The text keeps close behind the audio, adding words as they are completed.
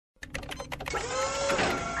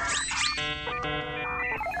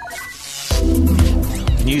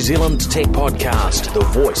New Zealand Tech Podcast, the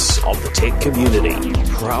voice of the tech community.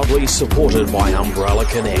 Proudly supported by Umbrella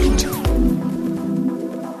Connect.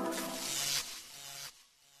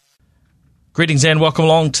 Greetings and welcome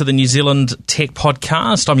along to the New Zealand Tech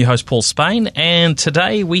Podcast. I'm your host, Paul Spain, and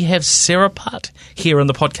today we have Sarah Putt here in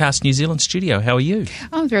the Podcast New Zealand studio. How are you?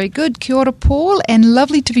 I'm very good. Kia ora, Paul, and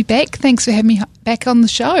lovely to be back. Thanks for having me back on the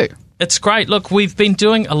show. It's great. Look, we've been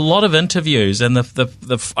doing a lot of interviews, and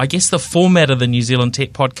I guess the format of the New Zealand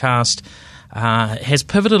Tech Podcast has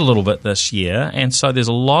pivoted a little bit this year, and so there's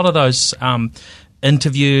a lot of those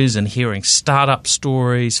interviews and hearing startup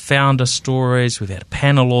stories, founder stories. We've had a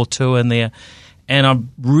panel or two in there, and I'm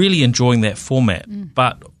really enjoying that format.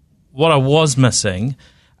 But what I was missing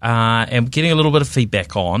and getting a little bit of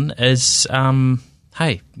feedback on is,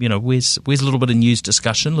 hey, where's a little bit of news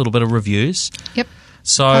discussion, a little bit of reviews. Yep.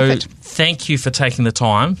 So Perfect. Thank you for taking the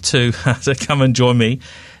time to come and join me.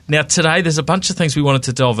 Now today there's a bunch of things we wanted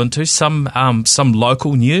to delve into, some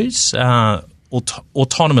local news,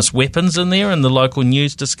 autonomous weapons in there in the local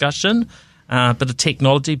news discussion, bit of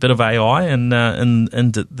technology, bit of AI in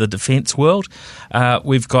the defence world.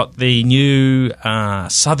 We've got the new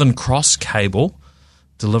Southern Cross cable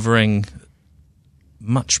delivering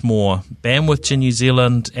much more bandwidth to New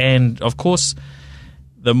Zealand, and of course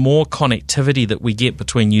the more connectivity that we get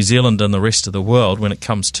between New Zealand and the rest of the world when it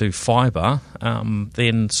comes to fibre,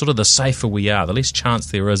 then sort of the safer we are, the less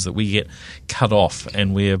chance there is that we get cut off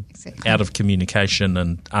and we're out of communication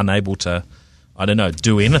and unable to,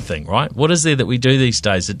 do anything, right? What is there that we do these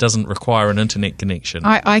days that doesn't require an internet connection?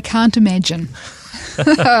 I can't imagine.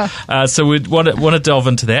 So we want to delve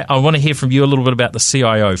into that. I want to hear from you a little bit about the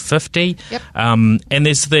CIO 50. Yep. And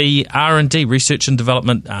there's the R&D, research and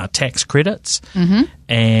development tax credits. Mm-hmm.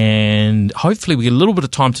 And hopefully we get a little bit of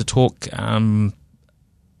time to talk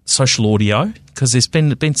social audio, because there's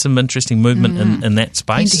been some interesting movement in that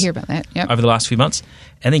space. Keen to hear about that. Yep. Over the last few months.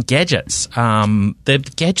 And then gadgets.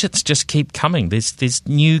 The gadgets just keep coming. There's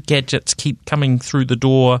new gadgets keep coming through the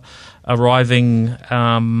door, arriving.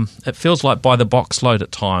 It feels like by the box load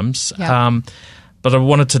at times. Yep. But I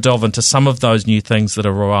wanted to delve into some of those new things that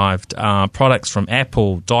arrived. Products from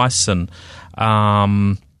Apple, Dyson,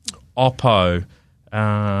 Oppo,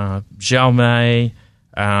 Xiaomi.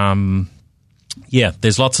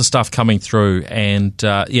 There's lots of stuff coming through, and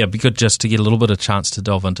it'd be good just to get a little bit of chance to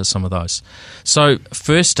delve into some of those. So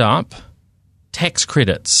first up, tax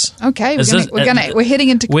credits. Okay, we're heading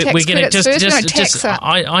into tax credits first.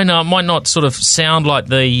 I know it might not sort of sound like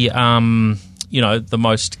the the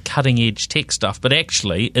most cutting edge tech stuff, but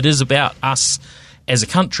actually it is about us as a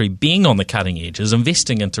country being on the cutting edge, is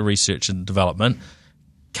investing into research and development,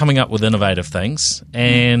 coming up with innovative things,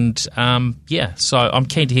 and so I'm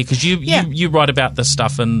keen to hear, because you write about this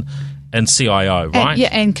stuff in CIO, right?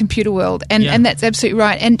 And Computer World, and that's absolutely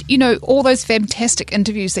right. And all those fantastic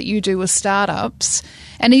interviews that you do with startups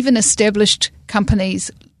and even established companies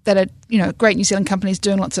that are great New Zealand companies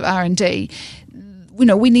doing lots of R&D.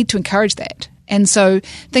 We need to encourage that. And so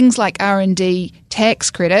things like R&D tax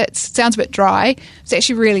credits, sounds a bit dry, it's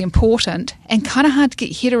actually really important and kind of hard to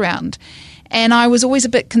get your head around. And I was always a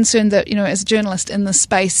bit concerned that, as a journalist in this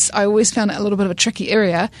space, I always found it a little bit of a tricky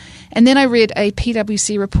area. And then I read a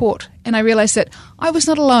PwC report, and I realised that I was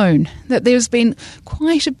not alone, that there's been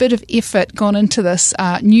quite a bit of effort gone into this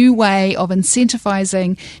new way of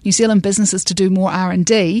incentivising New Zealand businesses to do more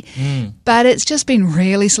R&D, but it's just been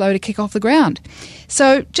really slow to kick off the ground.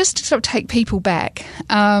 So just to sort of take people back,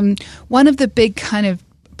 one of the big kind of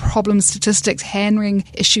problem statistics, hand-wringing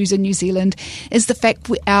issues in New Zealand is the fact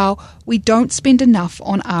we don't spend enough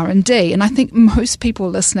on R&D, and I think most people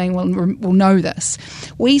listening will know this.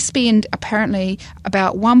 We spend apparently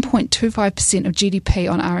about 1.25% of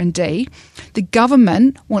GDP on R&D. The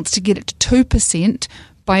government wants to get it to 2%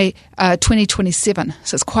 by 2027,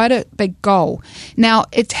 so it's quite a big goal. Now,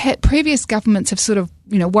 previous governments have sort of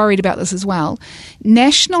worried about this as well.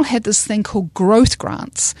 National had this thing called growth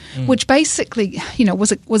grants, which basically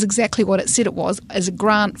was exactly what it said it was, as a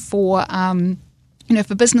grant for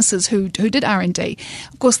for businesses who did R&D.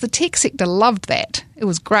 Of course, the tech sector loved that. It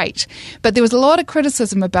was great. But there was a lot of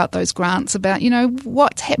criticism about those grants, about,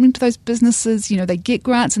 what's happening to those businesses. They get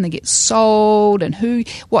grants and they get sold, and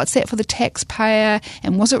what's that for the taxpayer?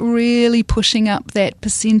 And was it really pushing up that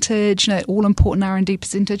percentage, that all-important R&D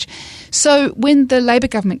percentage? So when the Labour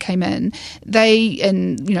government came in, they,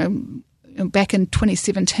 back in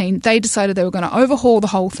 2017, they decided they were going to overhaul the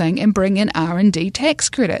whole thing and bring in R&D tax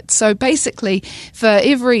credits. So basically, for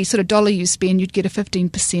every sort of dollar you spend, you'd get a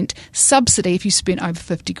 15% subsidy if you spent over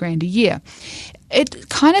 $50,000 a year. It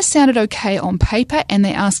kind of sounded okay on paper, and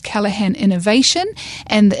they asked Callaghan Innovation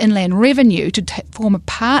and the Inland Revenue to form a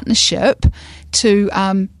partnership to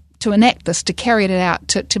enact this, to carry it out,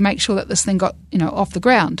 to make sure that this thing got off the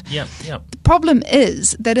ground. Yeah. The problem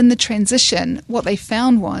is that in the transition, what they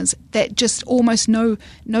found was that just almost no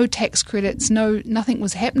tax credits, nothing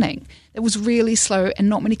was happening. It was really slow, and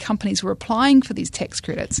not many companies were applying for these tax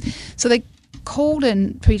credits. So they called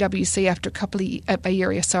in PwC after a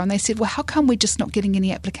year or so, and they said, well, how come we're just not getting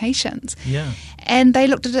any applications? Yeah. And they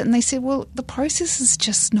looked at it and they said, well, the process is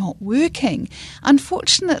just not working.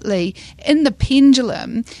 Unfortunately, in the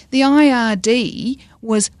pendulum, the IRD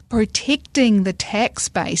was protecting the tax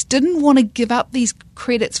base, didn't want to give up these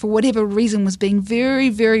credits for whatever reason, was being very,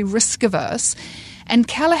 very risk averse. And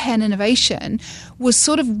Callaghan Innovation was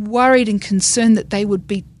sort of worried and concerned that they would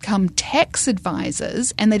become tax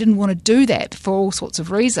advisors, and they didn't want to do that for all sorts of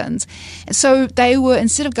reasons. And so they were,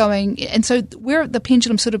 instead of going, and so we're at the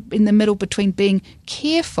pendulum sort of in the middle between being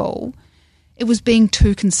careful, it was being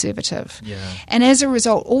too conservative. Yeah. And as a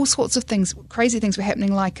result, all sorts of things, crazy things were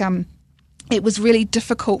happening, like it was really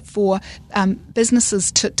difficult for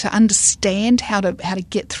businesses to understand how to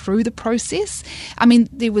get through the process. I mean,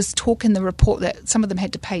 there was talk in the report that some of them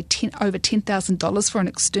had to pay over $10,000 for an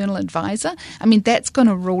external advisor. I mean, that's going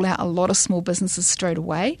to rule out a lot of small businesses straight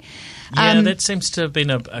away. Yeah, that seems to have been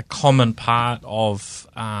a common part of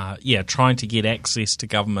trying to get access to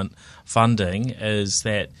government funding, is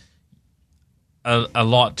that a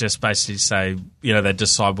lot just basically say, they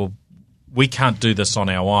decide, well, we can't do this on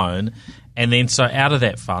our own. And then so out of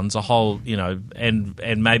that funds, a whole,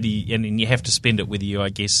 and maybe, and you have to spend it whether you, I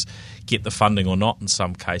guess, get the funding or not in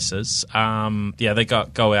some cases. They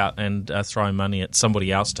go out and throw money at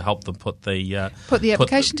somebody else to help them put the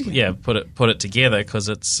application together. Yeah, put it together, because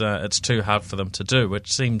it's too hard for them to do,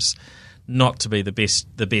 which seems not to be the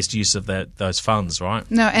best use of those funds, right?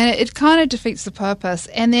 No, and it kind of defeats the purpose.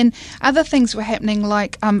 And then other things were happening,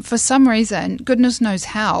 like for some reason, goodness knows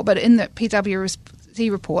how, but in the PwC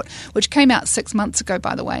report, which came out 6 months ago,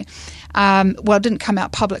 by the way, it didn't come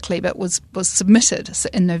out publicly, but was submitted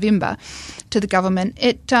in November to the government.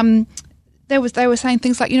 They were saying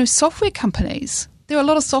things like, software companies. There were a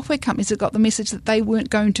lot of software companies that got the message that they weren't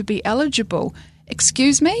going to be eligible.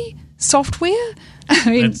 Excuse me? Software? I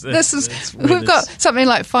mean, we've got something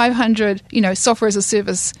like 500, software as a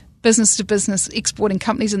service, business to business exporting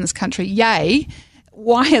companies in this country. Yay.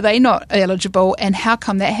 Why are they not eligible, and how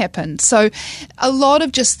come that happened? So a lot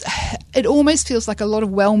of it almost feels like a lot of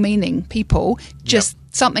well-meaning people,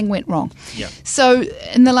 something went wrong. Yep. So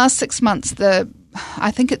in the last 6 months, I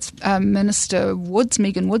think it's Minister Woods,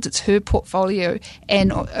 Megan Woods, it's her portfolio,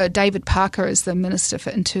 and David Parker is the Minister for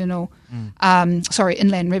Inland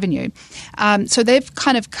Revenue. So they've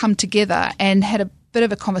kind of come together and had a bit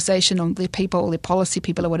of a conversation on their people, their policy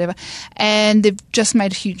people or whatever, and they've just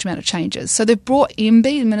made a huge amount of changes. So they've brought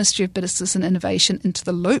MBIE, the Ministry of Business and Innovation, into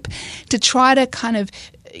the loop to try to kind of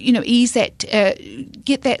ease that,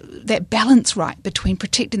 get that balance right between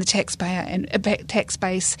protecting the taxpayer and tax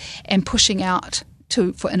base and pushing out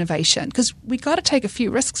for innovation, because we've got to take a few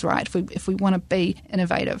risks, right, if we want to be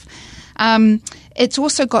innovative. It's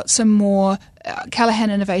also got some more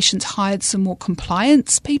Callaghan Innovations hired some more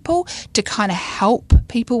compliance people to kind of help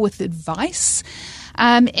people with advice.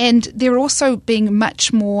 And they're also being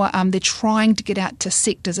much more, they're trying to get out to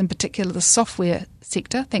sectors, in particular the software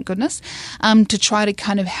sector, thank goodness, to try to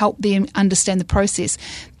kind of help them understand the process.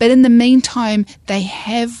 But in the meantime, they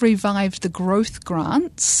have revived the growth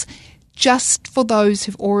grants just for those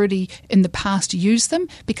who've already in the past used them,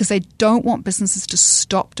 because they don't want businesses to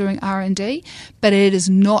stop doing R&D, but it is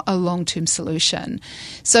not a long-term solution.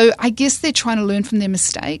 So I guess they're trying to learn from their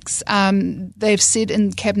mistakes. They've said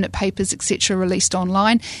in cabinet papers, etc., released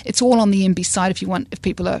online, it's all on the MBIE site if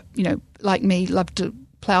people are, like me, love to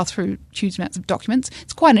plough through huge amounts of documents.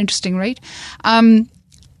 It's quite an interesting read.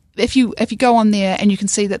 If you go on there, and you can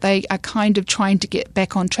see that they are kind of trying to get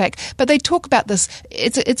back on track, but they talk about this.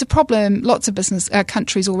 It's a problem. Lots of business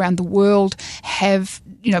countries all around the world have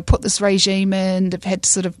put this regime in. They've had to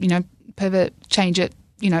sort of pivot, change it,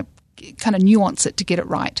 kind of nuance it to get it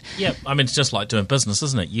right. Yeah, I mean, it's just like doing business,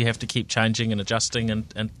 isn't it? You have to keep changing and adjusting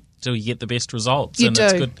until you get the best results. It's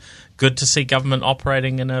good to see government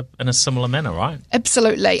operating in a similar manner, right?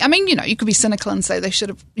 Absolutely. I mean, you could be cynical and say they should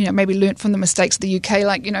have, maybe learnt from the mistakes of the UK,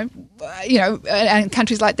 like, and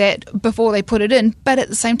countries like that before they put it in. But at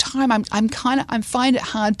the same time, I find it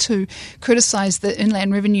hard to criticise the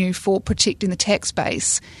Inland Revenue for protecting the tax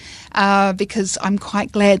base. Because I'm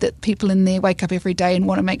quite glad that people in there wake up every day and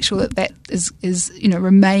want to make sure that is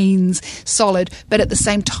remains solid. But at the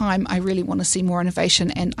same time, I really want to see more innovation,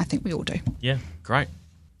 and I think we all do. Yeah, great.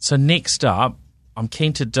 So next up, I'm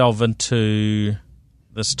keen to delve into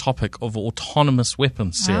this topic of autonomous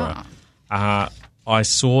weapons, Sarah. I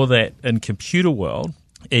saw that in Computer World,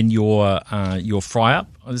 in your fry-up.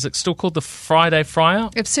 Is it still called the Friday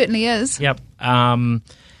Fry-up? It certainly is. Yep.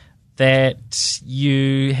 That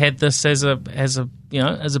you had this as a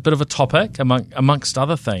bit of a topic amongst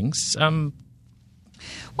other things.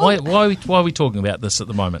 Why are we talking about this at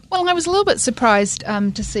the moment? Well, I was a little bit surprised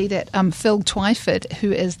to see that Phil Twyford,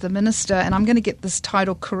 who is the Minister, and I'm going to get this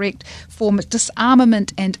title correct, for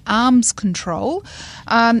Disarmament and Arms Control,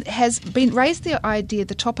 has been raised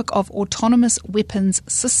the topic of autonomous weapons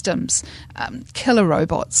systems. Killer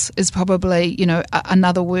robots is probably,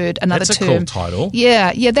 another word, another term. That's a cool title.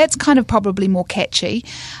 Yeah, that's kind of probably more catchy.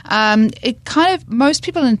 Most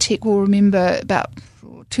people in tech will remember about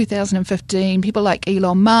 2015, people like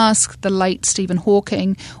Elon Musk, the late Stephen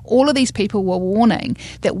Hawking, all of these people were warning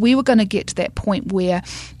that we were going to get to that point where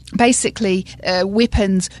basically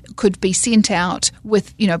weapons could be sent out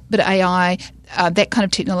with a bit of AI, that kind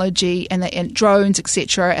of technology, and drones,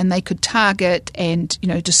 etc., and they could target and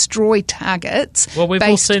destroy targets. Well, we've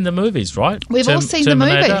all seen the movies, right? We've all seen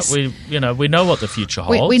Terminator. The movies. We know what the future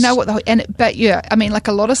holds. We know what like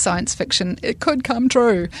a lot of science fiction, it could come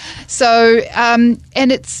true. So, and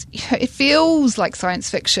it feels like science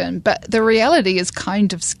fiction, but the reality is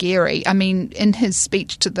kind of scary. I mean, in his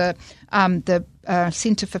speech to the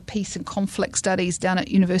Centre for Peace and Conflict Studies down at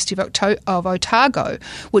University of Otago,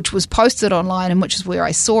 which was posted online and which is where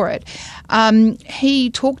I saw it, he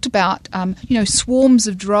talked about swarms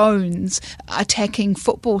of drones attacking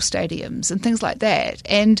football stadiums and things like that.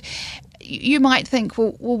 And you might think,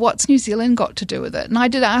 well, what's New Zealand got to do with it? And I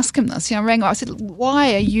did ask him this. I rang up. I said,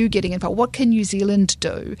 why are you getting involved? What can New Zealand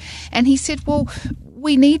do? And he said, well,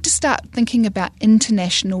 we need to start thinking about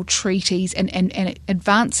international treaties and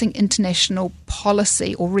advancing international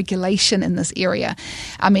policy or regulation in this area.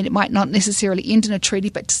 I mean, it might not necessarily end in a treaty,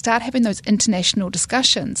 but to start having those international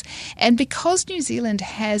discussions. And because New Zealand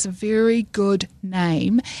has a very good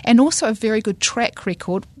name and also a very good track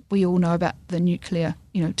record, we all know about the nuclear,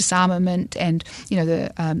 disarmament and,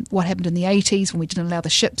 the what happened in the 80s when we didn't allow the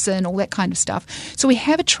ships in, all that kind of stuff. So we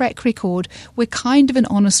have a track record. We're kind of an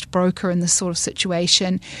honest broker in this sort of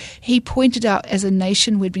situation. He pointed out as a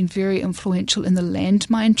nation we'd been very influential in the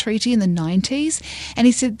landmine treaty in the 90s. And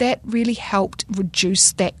he said that really helped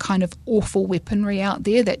reduce that kind of awful weaponry out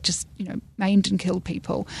there that just, maimed and killed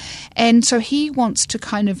people. And so he wants to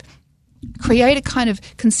kind of create a kind of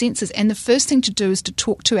consensus, and the first thing to do is to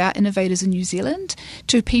talk to our innovators in New Zealand,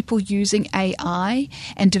 to people using AI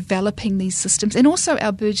and developing these systems, and also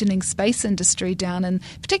our burgeoning space industry down in,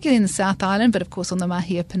 particularly in the South Island, but of course on the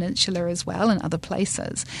Mahia Peninsula as well and other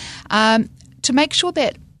places, to make sure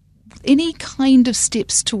that any kind of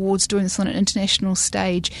steps towards doing this on an international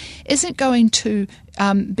stage isn't going to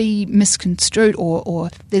be misconstrued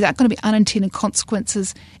or there are going to be unintended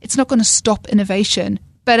consequences. It's not going to stop innovation.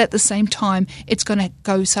 But at the same time, it's going to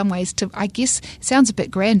go some ways to, I guess, it sounds a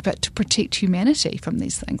bit grand, but to protect humanity from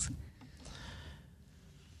these things.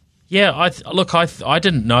 Yeah, I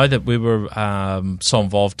didn't know that we were so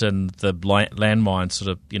involved in the landmine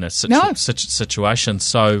sort of situation.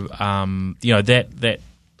 So that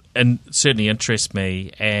and certainly interests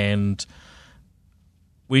me, and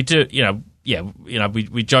we do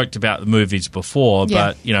we joked about the movies before,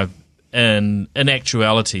 but in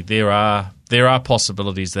actuality there are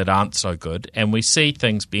possibilities that aren't so good, and we see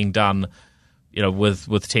things being done,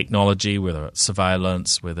 with technology, whether it's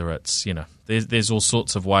surveillance, whether it's, there's all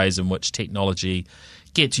sorts of ways in which technology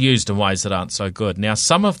gets used in ways that aren't so good. Now,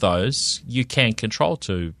 some of those you can control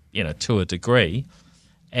to a degree,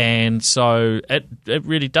 and so it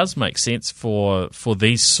really does make sense for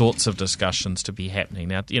these sorts of discussions to be happening.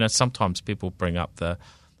 Now, sometimes people bring up the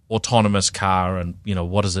autonomous car and,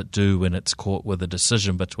 what does it do when it's caught with a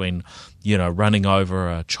decision between, running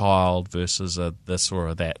over a child versus a this or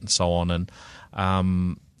a that and so on. And,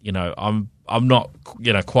 I'm not,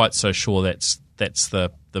 quite so sure that's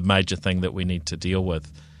the major thing that we need to deal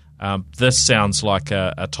with. This sounds like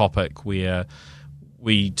a topic where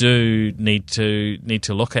we do need to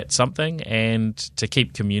look at something and to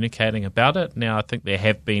keep communicating about it. Now, I think there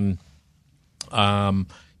have been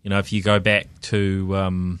if you go back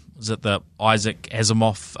to is it the Isaac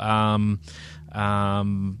Asimov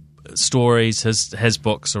stories, his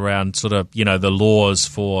books around sort of the laws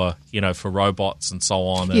for robots and so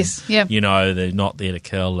on. And, yes, yeah. They're not there to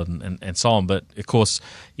kill and so on. But of course,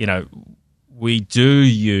 we do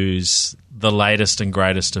use the latest and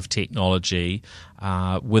greatest of technology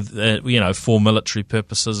with for military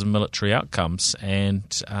purposes and military outcomes. And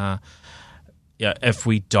if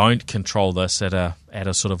we don't control this at a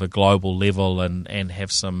sort of a global level and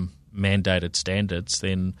have some mandated standards,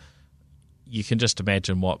 then you can just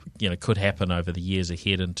imagine what could happen over the years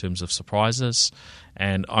ahead in terms of surprises.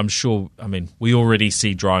 And I'm sure, we already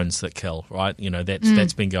see drones that kill, right?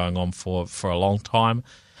 That's been going on for a long time.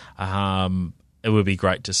 It would be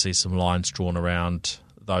great to see some lines drawn around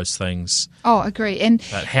those things. Oh, agree.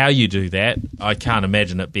 But how you do that, I can't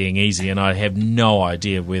imagine it being easy, and I have no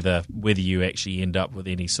idea whether you actually end up with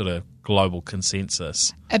any sort of global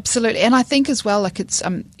consensus. Absolutely. And I think as well, like it's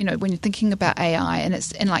when you're thinking about AI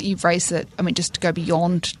and like you've raised it, just to go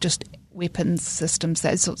beyond just weapons systems,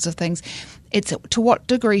 those sorts of things, it's to what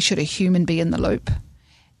degree should a human be in the loop?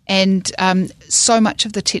 And so much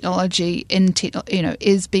of the technology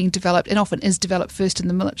is being developed, and often is developed first in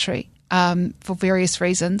the military for various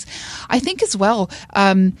reasons. I think as well,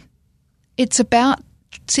 it's about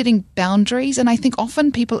setting boundaries, and I think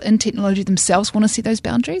often people in technology themselves want to see those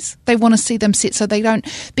boundaries. They want to see them set so they don't,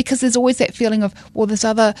 because there's always that feeling of, well, there's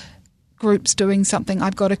other groups doing something,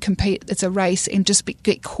 I've got to compete, it's a race, and just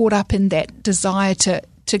get caught up in that desire to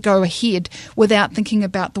go ahead without thinking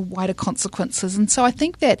about the wider consequences. And so I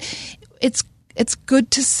think that it's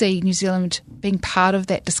good to see New Zealand being part of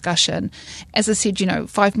that discussion. As I said,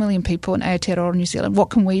 5 million people in Aotearoa, New Zealand, what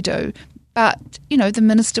can we do? But, the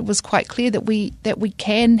minister was quite clear that we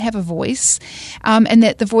can have a voice, and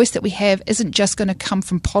that the voice that we have isn't just going to come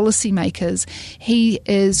from policymakers. He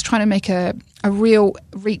is trying to make a real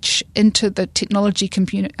reach into the technology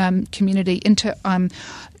community, into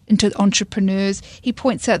entrepreneurs. He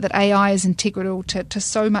points out that AI is integral to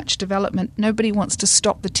so much development. Nobody wants to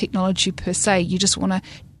stop the technology per se. You just want to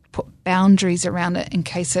put boundaries around it in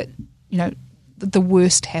case it, the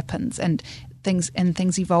worst happens and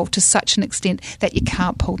things evolve to such an extent that you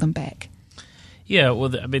can't pull them back. Yeah, well,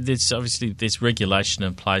 there's regulation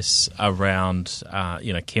in place around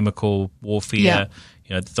chemical warfare.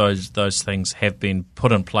 Yeah. Those things have been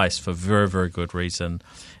put in place for very, very good reason.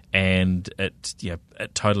 And it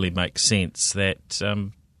totally makes sense that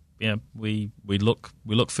we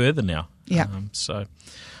look further now. Yeah.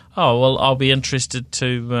 I'll be interested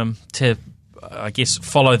to I guess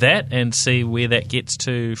follow that and see where that gets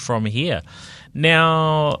to from here.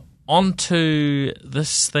 Now on to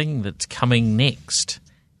this thing that's coming next.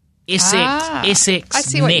 SX I see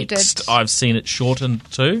Next. What you did. I've seen it shortened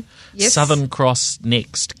to Southern Cross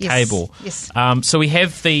Next cable. Yes. So we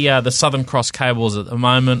have the Southern Cross cables at the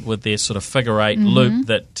moment with their sort of figure eight loop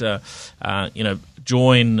that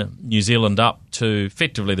join New Zealand up to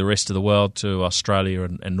effectively the rest of the world, to Australia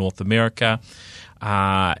and North America.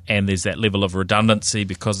 And there's that level of redundancy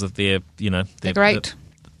because of their they're great.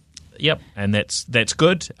 Yep, and that's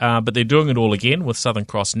good. But they're doing it all again with Southern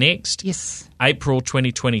Cross Next. Yes. April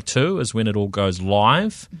 2022 is when it all goes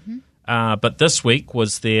live. But this week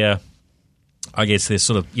was their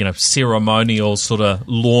sort of ceremonial sort of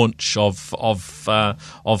launch of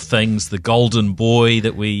things. The Golden Boy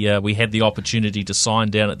that we had the opportunity to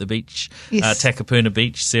sign down at the beach, Takapuna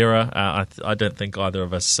Beach. Sarah, I don't think either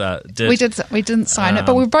of us did. We didn't sign it,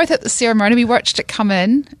 but we were both at the ceremony. We watched it come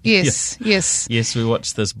in. Yes. We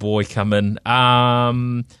watched this boy come in. I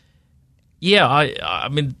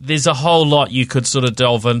mean, there's a whole lot you could sort of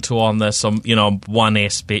delve into on this. One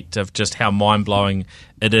aspect of just how mind-blowing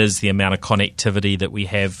it is, the amount of connectivity that we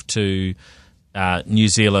have to New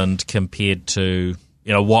Zealand compared to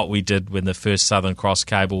what we did when the first Southern Cross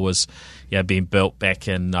cable was being built back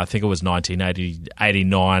in, I think it was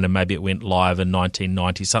 1989, and maybe it went live in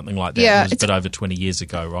 1990, something like that. Yeah, it was a bit over 20 years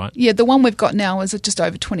ago, right? Yeah, the one we've got now is just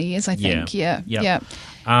over 20 years, I think. Yeah.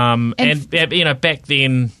 And back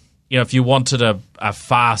then, if you wanted a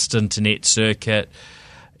fast internet circuit,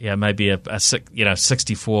 maybe a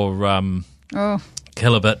 64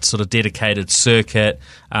 kilobit sort of dedicated circuit,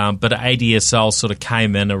 but ADSL sort of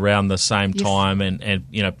came in around the same time,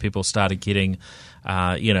 and people started getting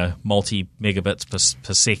multi megabits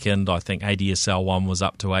per second. I think ADSL 1 was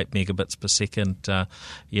up to 8 megabits per second,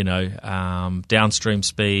 downstream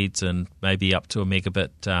speeds, and maybe up to a megabit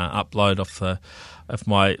upload if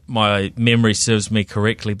my memory serves me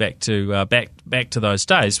correctly, back to those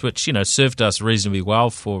days, which served us reasonably well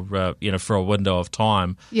for for a window of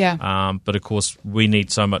time. Yeah. But of course, we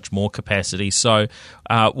need so much more capacity. So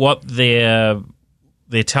what they're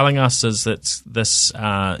telling us is that this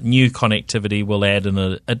new connectivity will add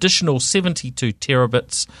an additional 72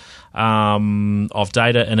 terabits of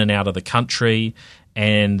data in and out of the country.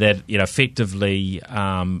 And that effectively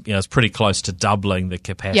is pretty close to doubling the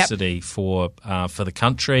capacity for the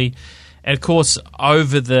country. And of course,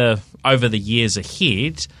 over the years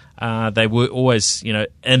ahead, they will always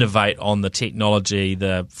innovate on the technology,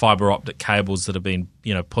 the fibre optic cables that have been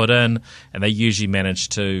put in, and they usually manage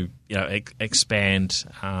to expand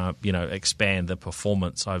the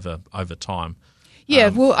performance over time. Yeah,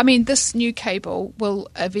 well, I mean, this new cable will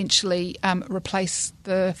eventually replace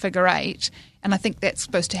the figure 8, and I think that's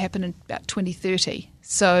supposed to happen in about 2030.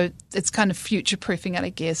 So it's kind of future-proofing it, I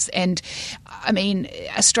guess. And, I mean,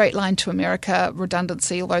 a straight line to America,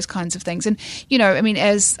 redundancy, all those kinds of things. And,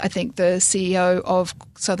 as I think the CEO of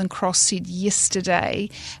Southern Cross said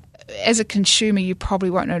yesterday, as a consumer, you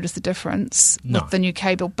probably won't notice the difference with the new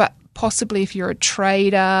cable, but possibly if you're a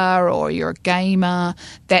trader or you're a gamer,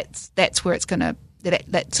 that's where it's going to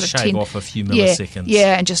that sort of shave off a few milliseconds.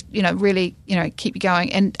 Yeah, and just really keep you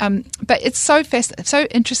going. And but it's so so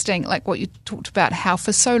interesting, like what you talked about, how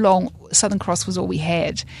for so long Southern Cross was all we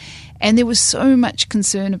had, and there was so much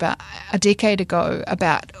concern about a decade ago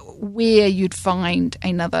about where you'd find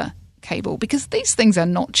another cable, because these things are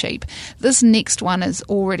not cheap. This next one is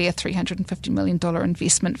already a $350 million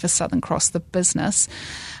investment for Southern Cross, the business,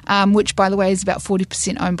 which, by the way, is about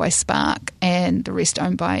 40% owned by Spark and the rest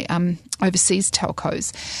owned by overseas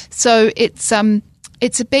telcos. So it's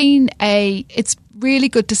really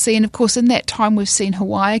good to see. And of course, in that time, we've seen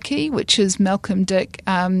Hawaii, which is Malcolm Dick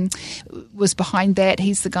was behind that.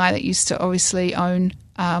 He's the guy that used to obviously own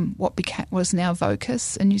what was now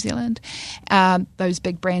Vocus in New Zealand, those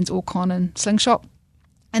big brands, Orcon and Slingshot.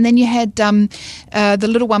 And then you had the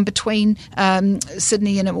little one between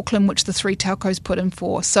Sydney and Auckland, which the three telcos put in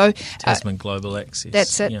for. So Tasman Global Access.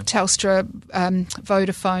 That's it. Yeah. Telstra,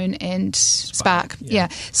 Vodafone, and Spark. Yeah.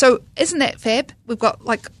 So isn't that fab? We've got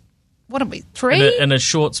what are we, 3? In a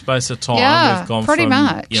short space of time, we've gone pretty from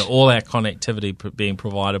much. All our connectivity being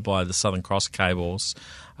provided by the Southern Cross cables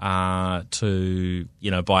to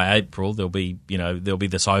by April there'll be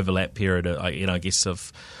this overlap period. I guess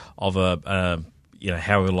of a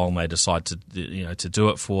however long they decide to do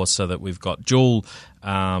it for, so that we've got dual,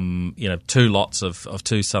 2 lots of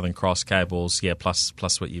 2 Southern Cross cables,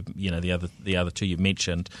 plus what the other 2 you've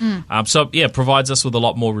mentioned. So provides us with a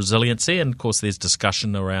lot more resiliency, and of course there's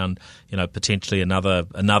discussion around potentially another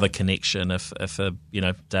connection if a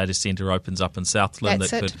data center opens up in Southland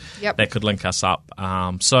that could link us up.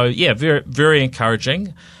 Very very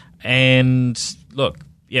encouraging, and look.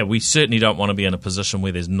 Yeah, we certainly don't want to be in a position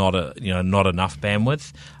where there's not enough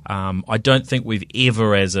bandwidth. I don't think we've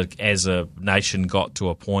ever, as a nation, got to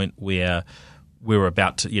a point where we're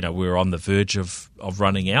about to, we're on the verge of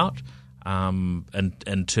running out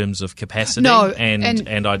in terms of capacity. No,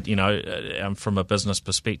 and I, from a business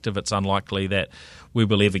perspective, it's unlikely that we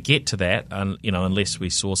will ever get to that, unless we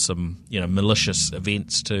saw some malicious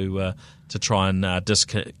events to try and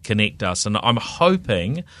disconnect us. And I'm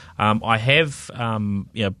hoping I have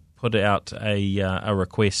put out a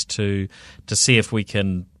request to see if we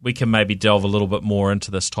can maybe delve a little bit more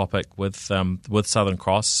into this topic with Southern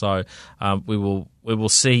Cross. So we will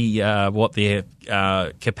see what their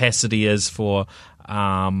capacity is for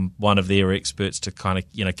one of their experts to kind of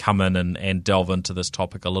come in and delve into this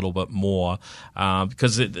topic a little bit more,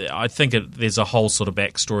 because I think there's a whole sort of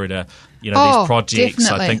backstory to these projects.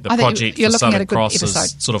 Definitely. I think the project for Southern Cross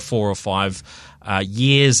is sort of 4 or 5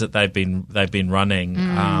 years that they've been running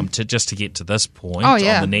to get to this point on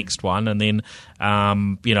the next one, and then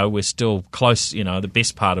we're still close, the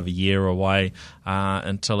best part of a year away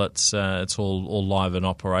until it's all live and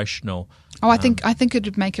operational. I think it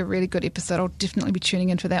would make a really good episode. I'll definitely be tuning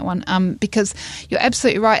in for that one, because you're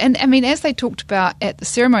absolutely right. And I mean, as they talked about at the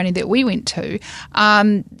ceremony that we went to,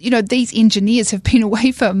 these engineers have been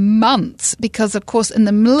away for months because, of course, in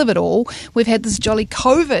the middle of it all, we've had this jolly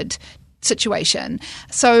COVID situation.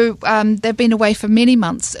 So they've been away for many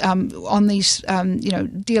months on these,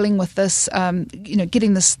 dealing with this,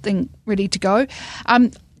 getting this thing ready to go.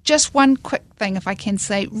 just one quick thing, if I can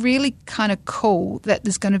say, really kind of cool that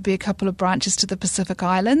there's going to be a couple of branches to the Pacific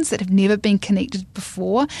Islands that have never been connected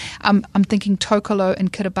before. I'm thinking Tokolo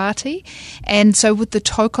and Kiribati. And so with the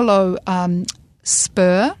Tokolo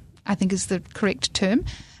spur, I think is the correct term,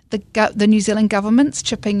 the New Zealand government's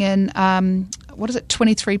chipping in,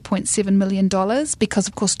 $23.7 million, because,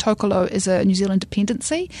 of course, Tokolo is a New Zealand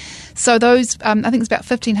dependency. So those, I think it's about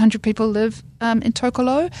 1,500 people live in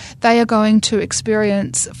Tokolo. They are going to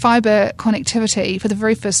experience fibre connectivity for the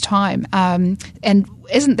very first time. And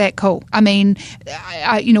isn't that cool? I mean,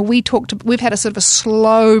 we've had a sort of a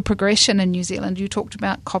slow progression in New Zealand. You talked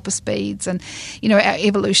about copper speeds and, our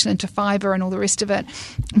evolution into fibre and all the rest of it.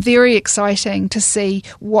 Very exciting to see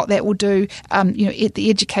what that will do, the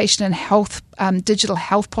education and health, digital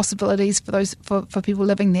health possibilities for those for people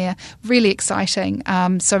living there. Really exciting.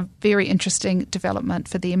 So very interesting development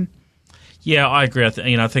for them. Yeah, I agree. I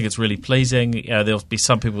think it's really pleasing. There'll be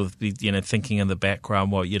some people thinking in the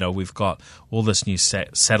background, well, we've got all this new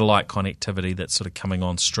satellite connectivity that's sort of coming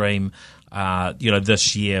on stream,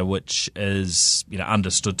 this year, which is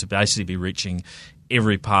understood to basically be reaching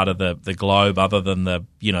every part of the globe other than the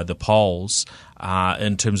poles.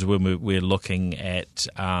 In terms of when we're looking at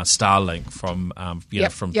Starlink from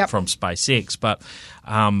SpaceX, but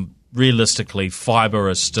realistically, fibre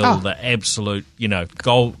is still the absolute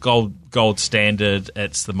gold standard.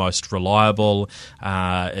 It's the most reliable.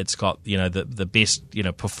 It's got the best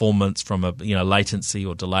performance from a latency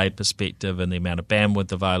or delayed perspective, and the amount of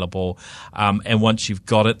bandwidth available. And once you've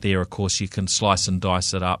got it there, of course, you can slice and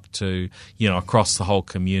dice it up to across the whole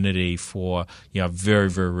community for very,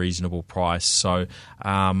 very reasonable price. So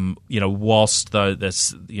whilst though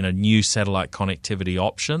there's new satellite connectivity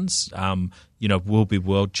options will be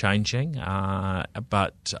world changing,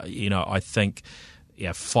 but I think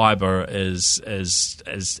fibre is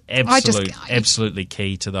absolutely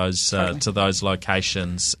key to those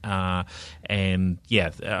locations, and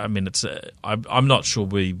I mean I'm not sure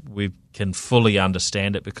we can fully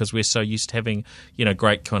understand it because we're so used to having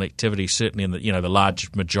great connectivity, certainly in the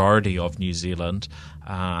large majority of New Zealand.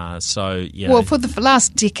 Well, for the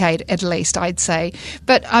last decade at least, I'd say.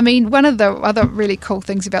 But I mean, one of the other really cool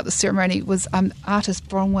things about the ceremony was artist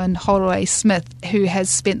Bronwyn Holloway Smith, who has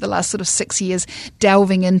spent the last sort of 6 years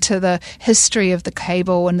delving into the history of the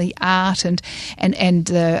cable and the art and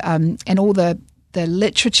all the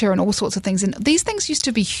literature and all sorts of things. And these things used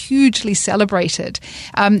to be hugely celebrated.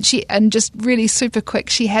 Just really super quick,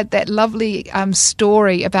 she had that lovely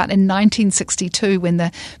story about in 1962 when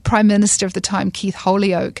the Prime Minister of the time, Keith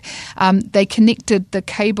Holyoake, they connected the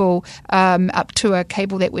cable up to a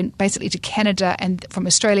cable that went basically to Canada, and from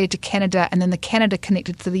Australia to Canada, and then the Canada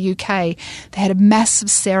connected to the UK. They had a massive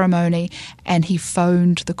ceremony and he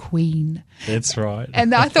phoned the Queen. That's right.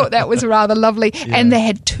 And I thought that was rather lovely. Yeah. And they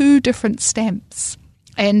had 2 different stamps.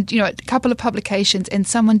 And, a couple of publications, and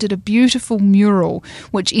someone did a beautiful mural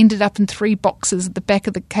which ended up in 3 boxes at the back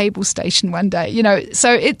of the cable station one day.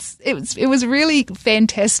 So it was really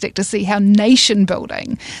fantastic to see how nation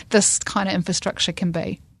building this kind of infrastructure can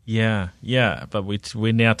be. Yeah, but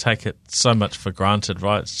we now take it so much for granted,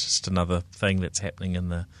 right? It's just another thing that's happening in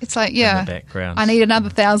the It's like, in the background. I need another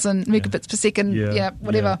 1,000 megabits per second.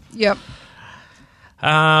 Whatever. Yep.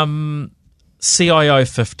 CIO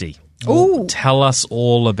 50. Ooh. Tell us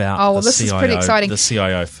all about this is pretty exciting. The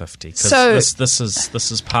CIO 50. So this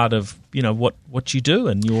is part of what you do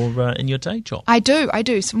in your day job. I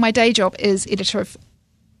do. So my day job is editor of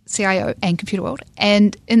CIO and Computer World,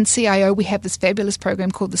 and in CIO we have this fabulous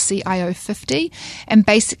program called the CIO 50, and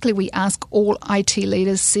basically we ask all IT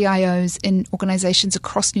leaders, CIOs in organisations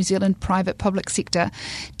across New Zealand, private, public sector,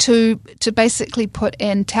 to basically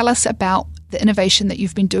tell us about the innovation that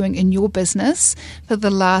you've been doing in your business for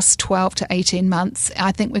the last 12 to 18 months.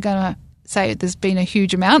 I think we're going to say there's been a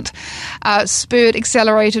huge amount,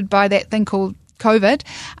 accelerated by that thing called COVID.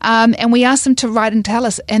 And we asked them to write and tell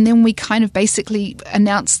us, and then we kind of basically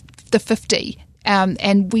announced the 50.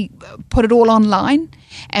 And we put it all online,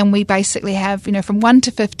 and we basically have, from 1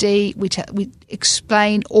 to 50, we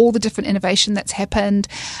explain all the different innovation that's happened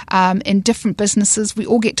in different businesses. We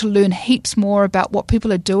all get to learn heaps more about what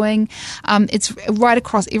people are doing. It's right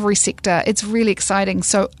across every sector. It's really exciting.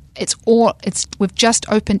 So we've just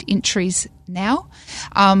opened entries now.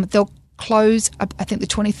 They'll close, I think, the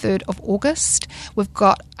 23rd of August. We've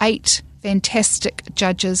got 8 fantastic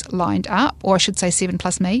judges lined up, or I should say 7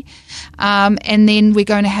 plus me, and then we're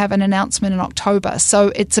going to have an announcement in October.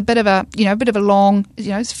 So it's a bit of a long,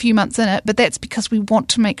 it's a few months in it, but that's because we want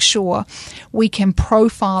to make sure we can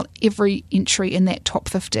profile every entry in that top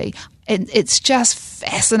 50. it's just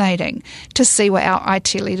fascinating to see what our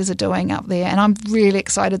IT leaders are doing up there. And I'm really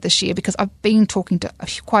excited this year because I've been talking to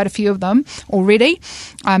quite a few of them already.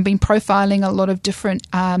 I've been profiling a lot of different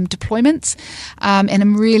deployments, and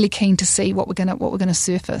I'm really keen to see what we're going to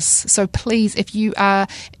surface. So please, if you are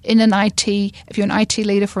if you're an IT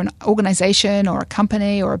leader for an organisation or a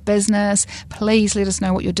company or a business, please let us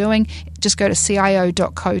know what you're doing. Just go to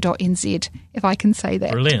cio.co.nz, if I can say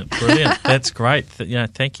that. Brilliant. That's great.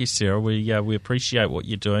 Thank you, Sarah. We appreciate what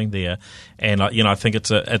you're doing there, and I think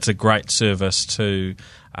it's a great service to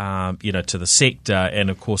to the sector, and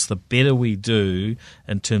of course, the better we do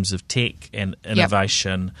in terms of tech and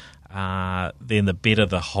innovation. Then the better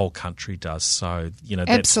the whole country does. So,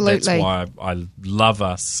 that's why I love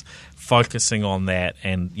us focusing on that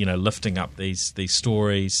and, lifting up these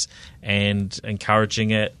stories and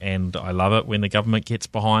encouraging it. And I love it when the government gets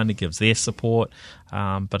behind and gives their support.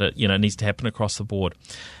 But it needs to happen across the board.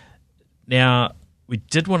 Now, we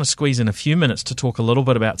did want to squeeze in a few minutes to talk a little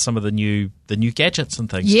bit about some of the new gadgets and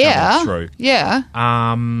things coming through. Yeah.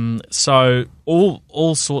 So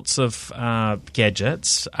all sorts of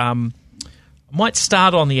gadgets. I might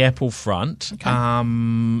start on the Apple front. Okay.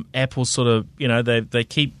 Apple sort of, they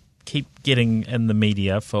keep getting in the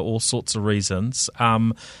media for all sorts of reasons.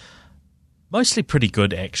 Mostly pretty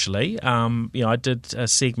good, actually. I did a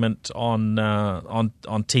segment on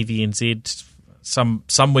TVNZ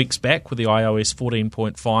some weeks back with the iOS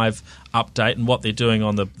 14.5 update and what they're doing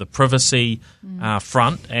on the privacy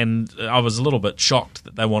front, and I was a little bit shocked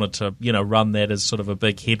that they wanted to run that as sort of a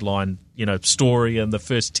big headline story in the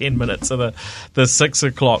first 10 minutes of the 6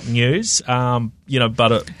 o'clock news. But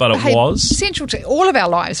it was central to all of our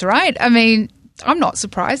lives, right? I mean, I'm not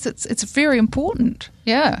surprised. It's very important.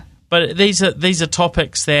 Yeah. But these are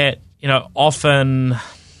topics that often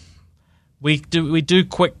we do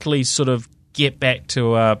quickly sort of get back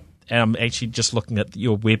to. I'm actually just looking at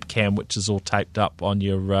your webcam, which is all taped up on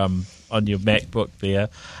your MacBook there.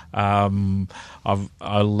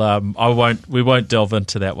 We won't delve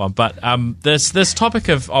into that one, but this topic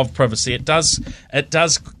of privacy, it does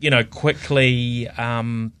quickly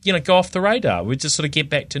go off the radar. We just sort of get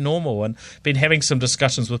back to normal, and been having some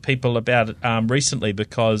discussions with people about it recently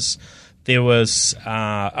because there was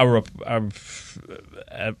a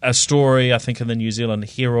story, I think, in the New Zealand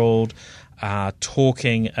Herald.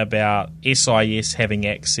 Talking about SIS having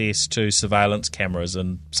access to surveillance cameras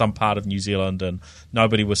in some part of New Zealand, and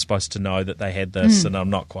nobody was supposed to know that they had this. And I'm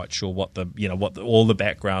not quite sure what all the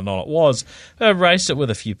background on it was. I raised it with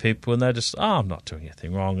a few people, and they're just, I'm not doing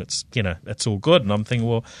anything wrong. It's it's all good. And I'm thinking,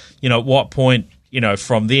 well, at what point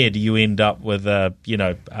from there do you end up with a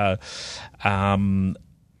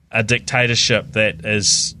dictatorship that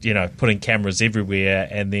is putting cameras everywhere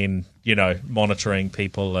and then monitoring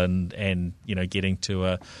people and getting to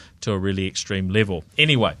a really extreme level.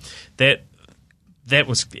 Anyway, that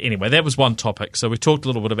was one topic. So we talked a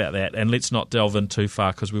little bit about that, and let's not delve in too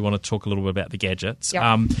far because we want to talk a little bit about the gadgets.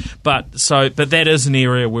 Yep. But that is an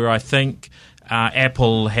area where I think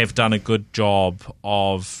Apple have done a good job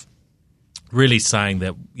of really saying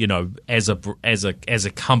that as a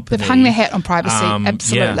company, they've hung their hat on privacy.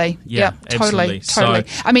 Absolutely, absolutely. Totally. So,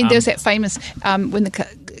 I mean, there's that famous when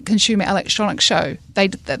the Consumer Electronics Show. They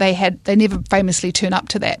never famously turn up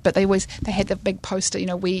to that, but they had the big poster.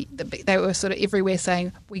 They were sort of everywhere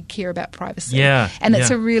saying we care about privacy. Yeah, and it's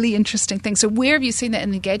a really interesting thing. So where have you seen that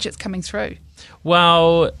in the gadgets coming through?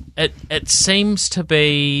 Well, it seems to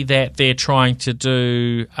be that they're trying to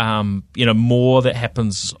do more that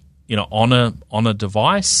happens on a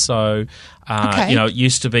device. So it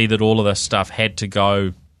used to be that all of this stuff had to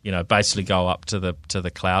go basically go up to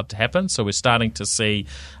the cloud to happen. So we're starting to see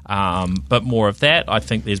but more of that. I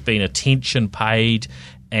think there's been attention paid,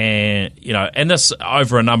 and and this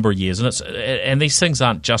over a number of years, and these things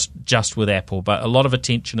aren't just with Apple, but a lot of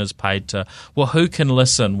attention is paid to, well, who can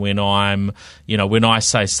listen when I'm when I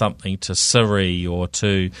say something to Siri or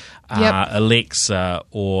to Alexa,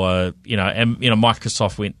 or and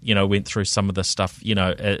Microsoft went through some of the stuff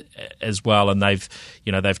as well, and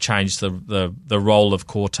they've changed the role of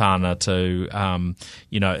Cortana to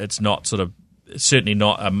it's not sort of certainly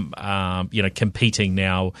not competing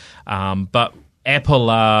now, but Apple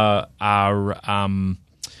are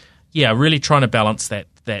really trying to balance that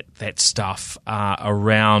that stuff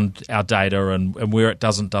around our data and where it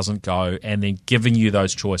doesn't go, and then giving you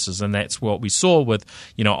those choices. And that's what we saw with,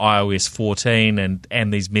 iOS 14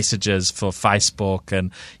 and these messages for Facebook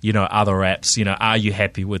and, other apps. Are you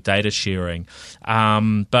happy with data sharing?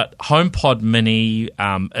 But HomePod Mini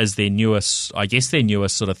is their newest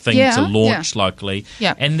sort of thing to launch locally.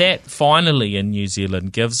 Yeah. And that finally in New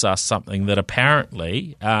Zealand gives us something that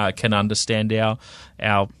apparently can understand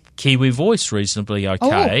our Kiwi voice reasonably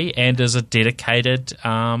okay, and is a dedicated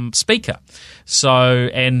speaker, so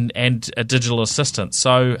and a digital assistant.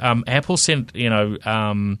 So Apple sent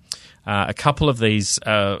a couple of these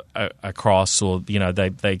across, or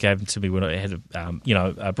they gave them to me when I had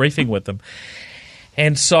a briefing with them.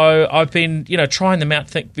 And so I've been, trying them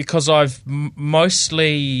out, because I've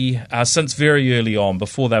mostly, since very early on,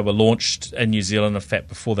 before they were launched in New Zealand, in fact,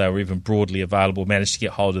 before they were even broadly available, managed to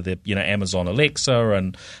get hold of their, Amazon Alexa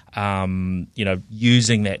and,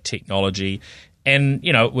 using that technology. And,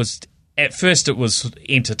 it was, at first it was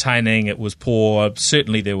entertaining, it was poor.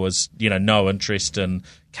 Certainly there was, no interest in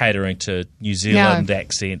catering to New Zealand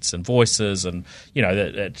accents and voices, and,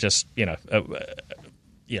 it just,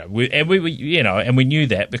 we knew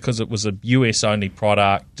that because it was a US only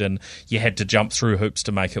product, and you had to jump through hoops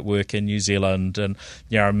to make it work in New Zealand. And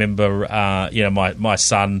I remember my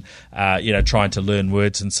son trying to learn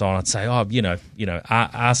words and so on. I'd say,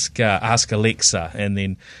 ask Alexa, and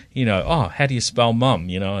then how do you spell mum?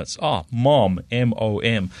 It's mom, MOM,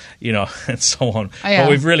 and so on. But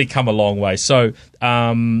we've really come a long way. So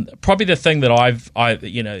probably the thing that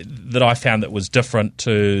I found that was different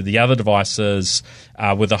to the other devices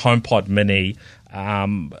with the HomePod Mini,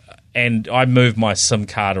 and I moved my SIM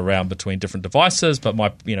card around between different devices, but my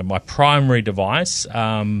primary device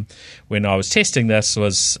when I was testing this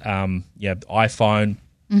was iPhone,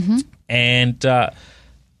 and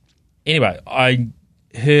anyway, I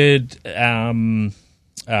heard I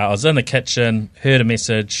was in the kitchen, heard a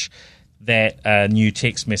message that a new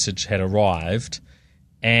text message had arrived,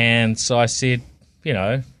 and so I said,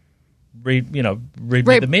 read me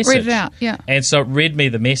the message. Read it out, yeah. And so it read me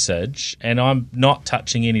the message, and I'm not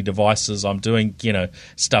touching any devices. I'm doing,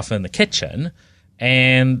 stuff in the kitchen.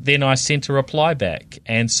 And then I sent a reply back.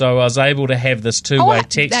 And so I was able to have this two-way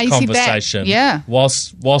text conversation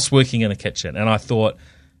whilst working in the kitchen. And I thought,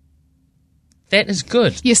 that is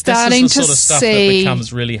good. You're starting this is the sort of stuff that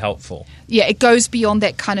becomes really helpful. Yeah, it goes beyond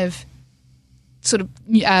that kind of sort of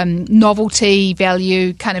novelty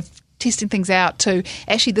value, kind of testing things out to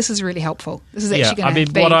actually this is really helpful. This is actually going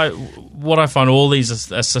to be... what I find all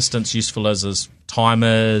these assistants useful is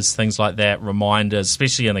timers, things like that, reminders,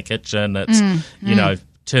 especially in the kitchen. It's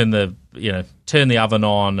turn the oven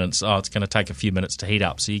on, and it's going to take a few minutes to heat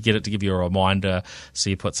up, so you get it to give you a reminder, so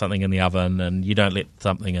you put something in the oven and you don't let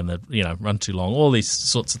something in the run too long. All these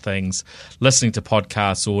sorts of things. Listening to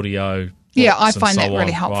podcasts, audio. Yeah, I find that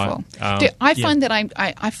really helpful. Right? I find that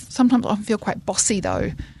I sometimes often feel quite bossy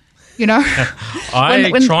though.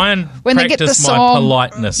 I try and practice my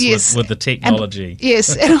politeness with the technology.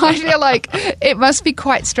 And I feel like it must be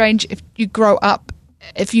quite strange if you grow up,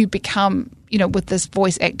 if you become, with this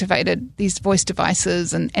voice-activated, these voice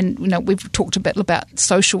devices, and we've talked a bit about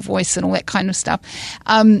social voice and all that kind of stuff.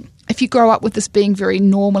 If you grow up with this being very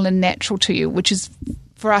normal and natural to you, which is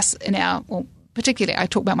for us particularly, I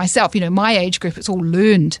talk about myself. My age group, it's all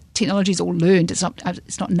learned. Technology is all learned. It's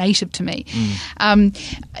not native to me.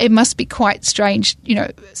 It must be quite strange.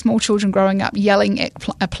 Small children growing up yelling at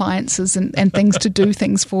appliances and things to do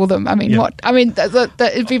things for them. I mean,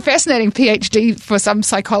 it'd be fascinating PhD for some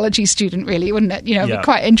psychology student, really, wouldn't it? It'd be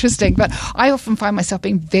quite interesting. But I often find myself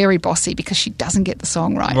being very bossy because she doesn't get the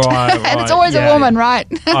song right. And it's always a woman, right?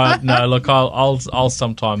 No, look, I'll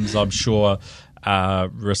sometimes, I'm sure,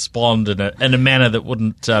 respond in a manner that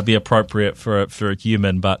wouldn't be appropriate for a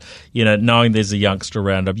human, but knowing there's a youngster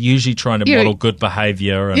around, I'm usually trying to model good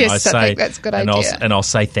behaviour, and I think that's a good idea. I'll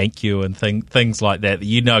say thank you and things like that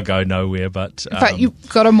go nowhere. But you've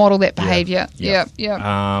got to model that behaviour. Yeah.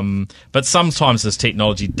 But sometimes this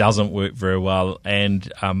technology doesn't work very well,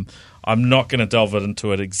 and I'm not going to delve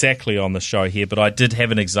into it exactly on the show here, but I did have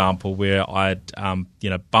an example where I'd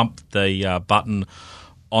bumped the button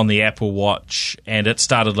on the Apple Watch, and it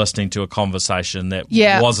started listening to a conversation that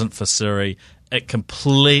wasn't for Siri. It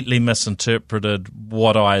completely misinterpreted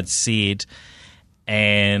what I had said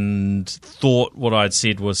and thought what I'd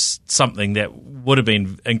said was something that would have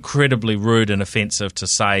been incredibly rude and offensive to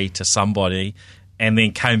say to somebody, and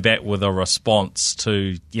then came back with a response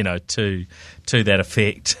to that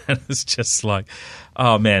effect. And it's just like,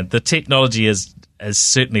 oh man, the technology is is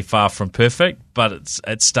certainly far from perfect, but it's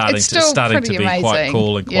starting to be amazing. Quite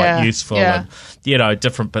cool and quite useful, yeah. and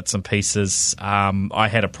different bits and pieces. I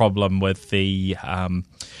had a problem with the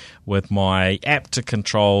with my app to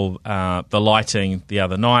control the lighting the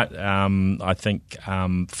other night. I think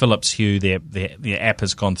Philips Hue, their app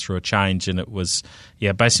has gone through a change, and it was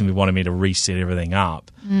basically wanted me to reset everything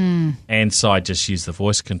up, and so I just used the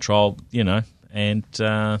voice control, and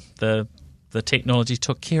the technology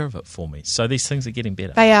took care of it for me. So these things are getting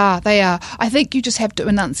better. They are. I think you just have to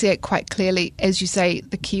enunciate quite clearly. As you say,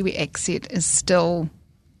 the Kiwi accent is still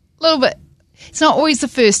a little bit... It's not always the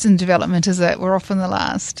first in development, is it? We're often the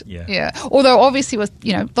last. Yeah. Although obviously with,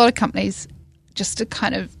 a lot of companies, just to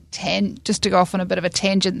go off on a bit of a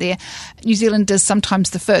tangent there, New Zealand is sometimes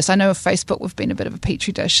the first. I know with Facebook we've been a bit of a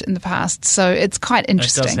petri dish in the past, so it's quite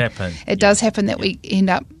interesting. It does happen. It does happen that we end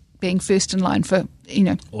up being first in line for,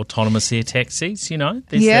 autonomous air taxis, there's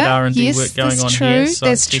that R&D work going on true. here. So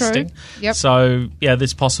that's testing. True. Yep. So,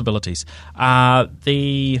 there's possibilities. There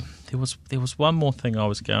was one more thing I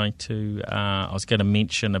was going to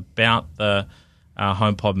mention about the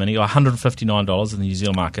HomePod Mini, $159 in the New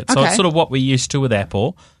Zealand market. So it's sort of what we're used to with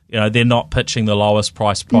Apple. They're not pitching the lowest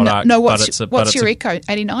price product. No, what's your Echo?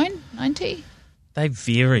 $89, $90? They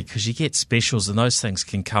vary because you get specials, and those things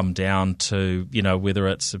can come down to whether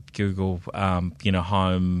it's a Google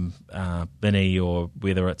Home Mini or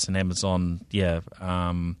whether it's an Amazon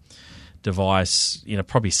device,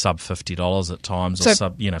 probably sub $50 at times, or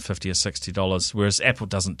sub $50 or $60. Whereas Apple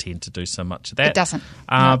doesn't tend to do so much of that. It doesn't.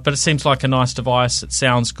 But it seems like a nice device. It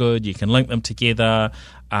sounds good. You can link them together.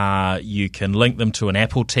 You can link them to an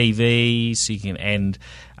Apple TV, so you can,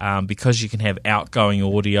 because you can have outgoing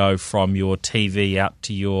audio from your TV out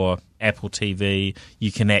to your Apple TV,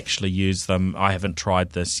 you can actually use them. I haven't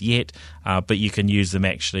tried this yet, but you can use them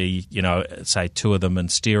actually, say two of them in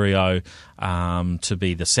stereo to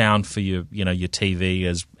be the sound for your TV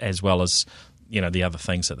as well as the other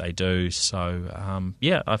things that they do. So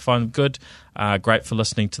I find them good. Great for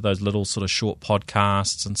listening to those little sort of short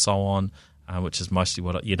podcasts and so on. Which is mostly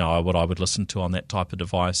what I would listen to on that type of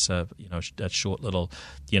device. A short little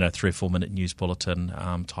 3 or 4 minute news bulletin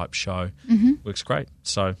type show. Works great.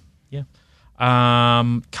 So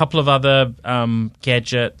couple of other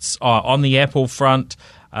gadgets on the Apple front.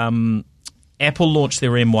 Apple launched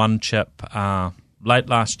their M1 chip late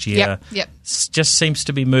last year. Yep. Just seems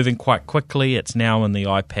to be moving quite quickly. It's now in the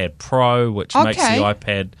iPad Pro, which makes the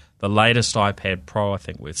iPad. The latest iPad Pro, I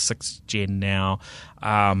think we're 6th gen now,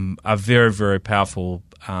 a very, very powerful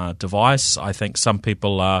device. I think some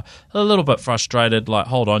people are a little bit frustrated, like,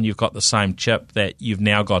 hold on, you've got the same chip that you've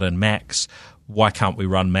now got in Macs. Why can't we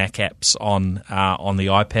run Mac apps on the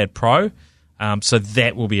iPad Pro? So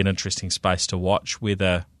that will be an interesting space to watch,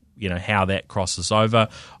 whether how that crosses over.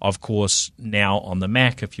 Of course, now on the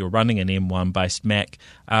Mac, if you're running an M1-based Mac,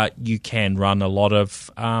 you can run a lot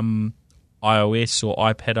of iOS or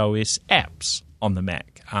iPadOS apps on the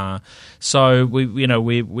Mac. So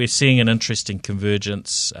we're seeing an interesting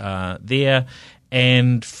convergence there.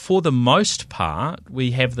 And for the most part, we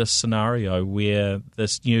have this scenario where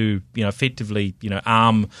this new, effectively,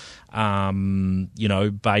 ARM,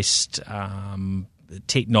 based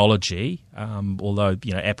technology, although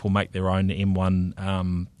Apple make their own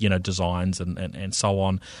M1 designs and so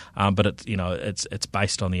on, but it's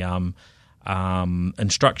based on the ARM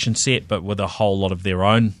instruction set, but with a whole lot of their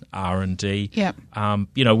own R&D. Yep.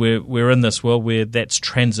 We're in this world where that's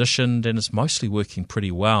transitioned and it's mostly working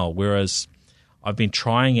pretty well. Whereas I've been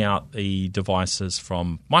trying out the devices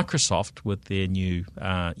from Microsoft with their new,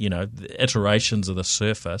 the iterations of the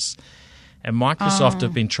Surface, and Microsoft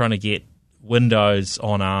have been trying to get Windows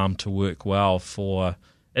on ARM to work well for.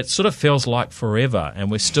 It sort of feels like forever, and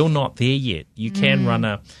we're still not there yet. You can run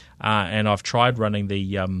and I've tried running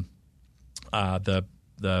the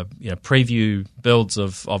preview builds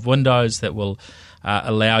of Windows that will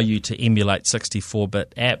allow you to emulate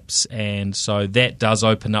 64-bit apps, and so that does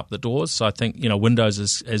open up the doors. So I think Windows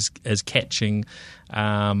is catching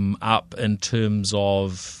up in terms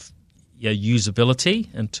of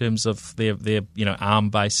usability, in terms of their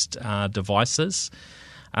ARM-based devices,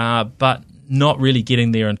 but not really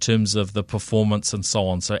getting there in terms of the performance and so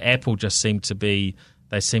on. So Apple just seem to be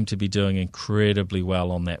doing incredibly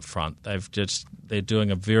well on that front. They're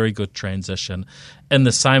doing a very good transition in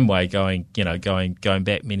the same way going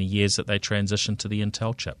back many years that they transitioned to the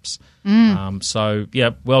Intel chips. So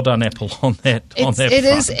well done Apple on that.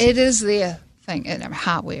 It is their thing,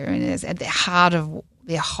 hardware, and it is at the heart of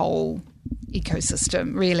their whole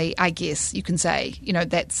ecosystem. Really, I guess you can say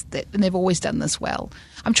that's that, and they've always done this well.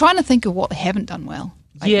 I'm trying to think of what they haven't done well.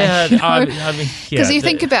 Because you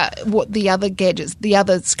think about what the other gadgets, the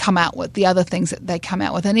others come out with, the other things that they come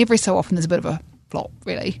out with, and every so often there's a bit of a flop,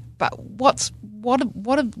 really. But what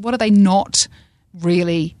are they not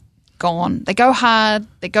really gone? They go hard,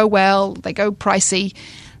 they go well, they go pricey.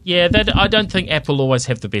 Yeah, I don't think Apple always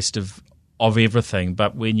have the best of everything,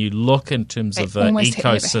 but when you look in terms of the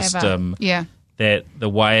ecosystem, that the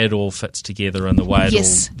way it all fits together and the way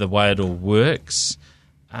it all works,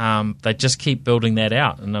 they just keep building that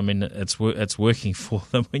out. And I mean, it's working for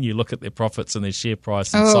them when you look at their profits and their share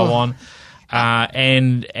price and so on.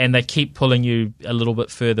 And they keep pulling you a little bit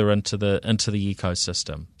further into the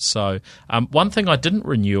ecosystem. So one thing I didn't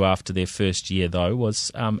renew after their first year though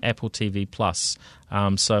was Apple TV Plus.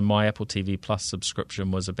 So my Apple TV Plus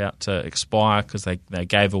subscription was about to expire because they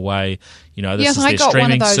gave away, this is their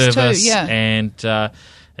streaming service, and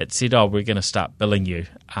it said, we're going to start billing you.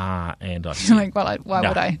 And I said, why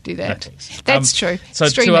would I do that? That's true. So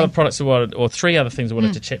streaming. Three other things I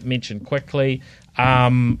wanted to mention quickly.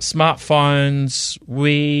 Smartphones,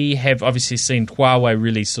 we have obviously seen Huawei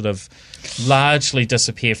really sort of largely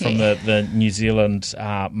disappear from the New Zealand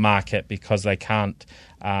market because they can't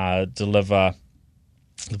deliver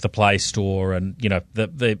the Play Store and the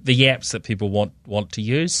apps that people want to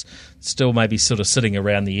use. Still maybe sort of sitting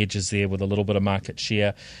around the edges there with a little bit of market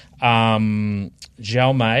share. Xiaomi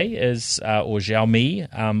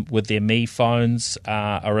with their Mi phones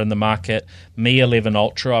are in the market. Mi 11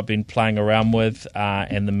 Ultra I've been playing around with,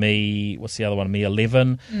 and the Mi, what's the other one? Mi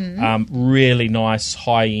 11. Really nice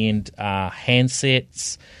high-end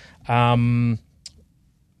handsets.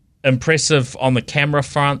 Impressive on the camera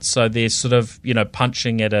front, so they're sort of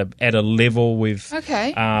punching at a level we've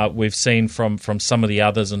seen from some of the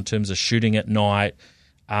others in terms of shooting at night.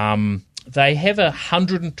 They have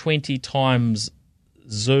 120 times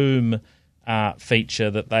zoom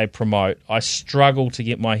feature that they promote. I struggle to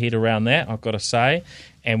get my head around that, I've got to say.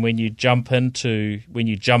 And when you jump into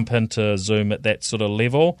zoom at that sort of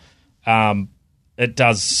level, it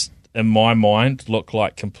does, in my mind, look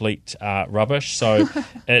like complete rubbish. So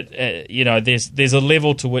there's a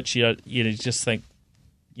level to which you just think,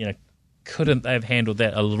 couldn't they have handled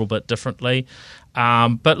that a little bit differently?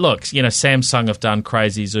 But look, Samsung have done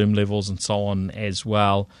crazy zoom levels and so on as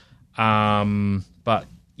well. But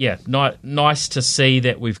yeah, nice to see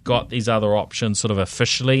that we've got these other options sort of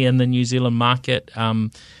officially in the New Zealand market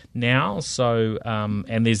now. So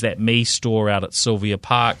and there's that Mi store out at Sylvia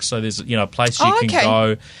Park. So there's a place you can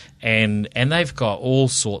go, and they've got all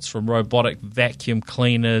sorts from robotic vacuum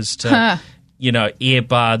cleaners to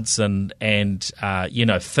earbuds and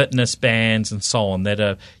fitness bands and so on that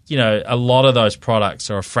are a lot of those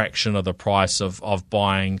products are a fraction of the price of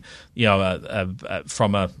buying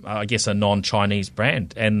from a non-Chinese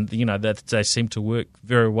brand, and that they seem to work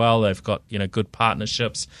very well. They've got good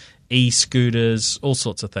partnerships, e-scooters, all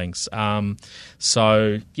sorts of things.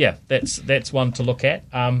 So yeah, that's one to look at.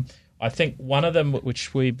 I think one of them,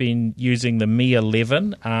 which we've been using, the Mi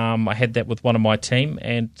 11, I had that with one of my team,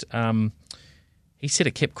 and he said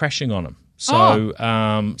it kept crashing on him. So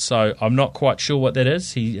so I'm not quite sure what that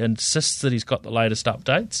is. He insists that he's got the latest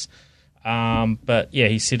updates. But yeah,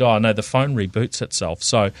 he said, no, the phone reboots itself.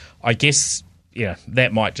 So I guess,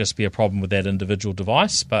 that might just be a problem with that individual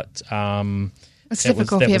device, but it's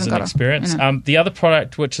difficult if you haven't got experience. The other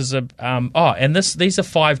product, which is these are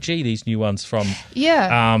 5G, these new ones from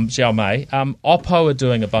Xiaomi. Oppo are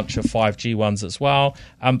doing a bunch of 5G ones as well.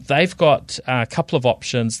 They've got a couple of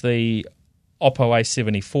options, the Oppo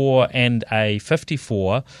A74 and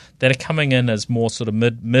A54, that are coming in as more sort of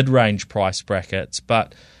mid-range price brackets.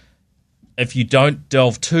 But if you don't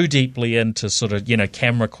delve too deeply into sort of,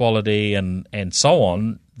 camera quality and so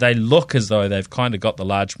on, they look as though they've kind of got the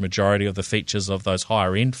large majority of the features of those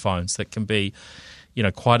higher end phones that can be,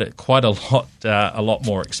 quite a lot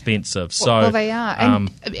more expensive. So well, they are.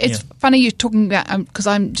 And it's funny you're talking about, because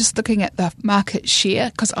I'm just looking at the market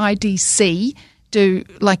share, because IDC do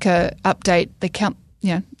like a update. They count,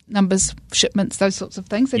 numbers, shipments, those sorts of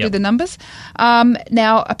things. They do the numbers.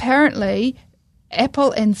 Now, apparently,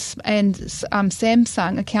 Apple and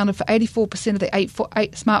Samsung accounted for 84% of the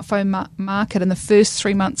smartphone market in the first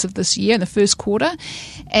 3 months of this year, in the first quarter,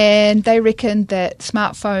 and they reckon that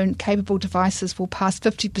smartphone-capable devices will pass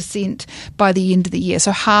 50% by the end of the year.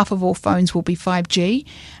 So half of all phones will be 5G,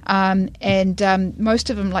 and most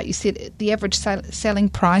of them, like you said, the average selling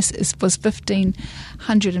price was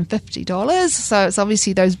 $1,550. So it's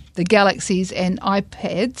obviously the Galaxies and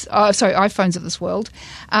iPhones of this world,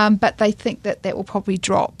 but they think that will probably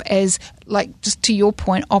drop as, like, just to your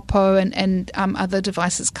point, Oppo and other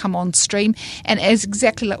devices come on stream. And as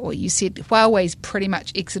exactly like what you said, Huawei's pretty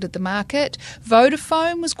much exited the market.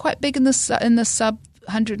 Vodafone was quite big in the sub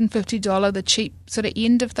 $150, the cheap sort of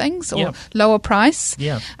end of things, or lower price.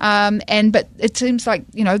 Yeah. But it seems like,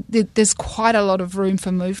 there's quite a lot of room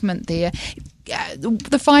for movement there.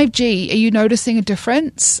 The 5G, are you noticing a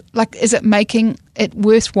difference? Like, is it making it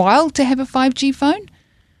worthwhile to have a 5G phone?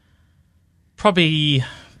 Probably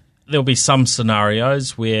there'll be some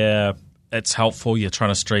scenarios where it's helpful. You're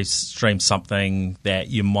trying to stream something that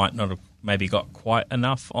you might not have maybe got quite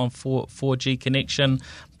enough on 4G connection,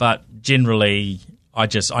 but generally I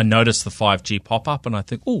notice the 5G pop up and I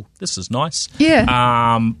think, oh, this is nice.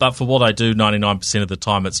 Yeah. But for what I do, 99% of the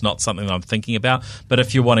time, it's not something that I'm thinking about. But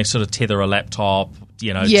if you're wanting to sort of tether a laptop, to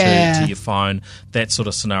your phone, that sort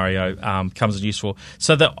of scenario comes in useful.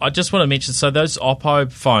 So I just want to mention, so those Oppo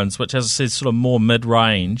phones, which, as I said, sort of more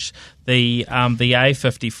mid-range, the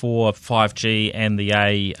A54 5G and the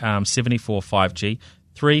A74 5G,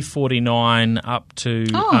 $349 up to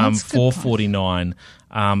 $449.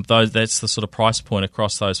 That's the sort of price point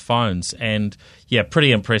across those phones, and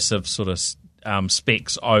pretty impressive sort of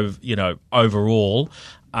specs overall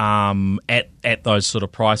at those sort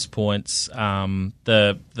of price points. The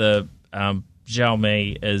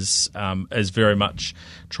Xiaomi is very much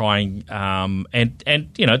trying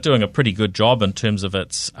and doing a pretty good job in terms of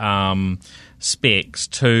its specs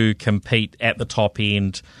to compete at the top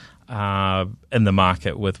end in the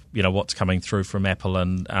market with what's coming through from Apple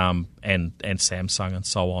and Samsung and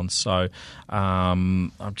so on. So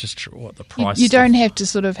I'm just sure what the price. You don't have to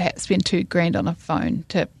sort of spend $2,000 on a phone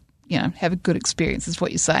to have a good experience, is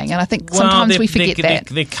what you're saying. And I think sometimes we forget that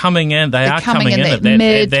they're coming in. They're coming in at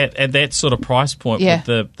that sort of price point with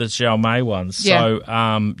the Xiaomi ones.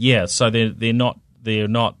 Yeah. So they're not. They're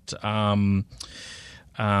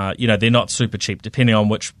not super cheap, depending on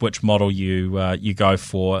which model you go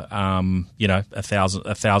for.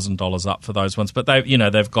 $1,000 up for those ones, but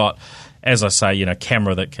they've got, as I say,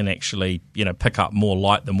 camera that can actually pick up more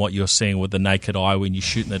light than what you're seeing with the naked eye when you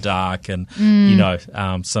shoot in the dark, and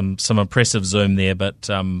some impressive zoom there. But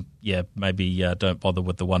maybe don't bother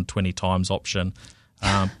with the 120 times option.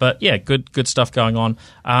 But good stuff going on.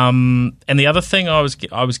 And the other thing I was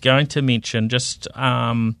going to mention, just.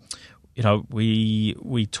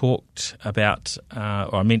 We talked about,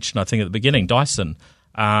 or I mentioned, I think at the beginning, Dyson,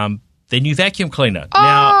 their new vacuum cleaner. Oh.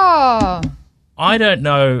 Now, I don't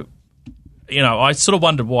know. I sort of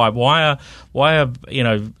wondered why are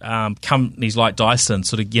companies like Dyson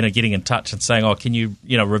sort of getting in touch and saying, oh, can you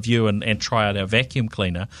review and try out our vacuum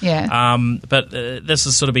cleaner? Yeah. But this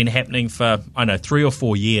has sort of been happening for 3 or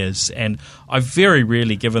 4 years, and I've very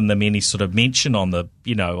rarely given them any sort of mention on the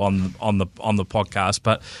on the podcast.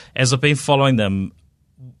 But as I've been following them,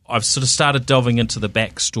 I've sort of started delving into the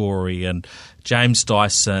backstory and James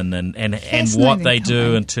Dyson and what they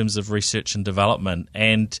do in terms of research and development.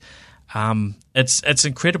 And it's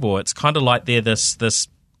incredible. It's kind of like they're this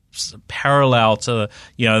parallel to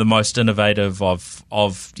the most innovative of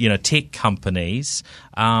tech companies,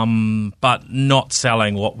 but not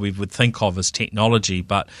selling what we would think of as technology,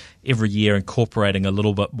 but every year incorporating a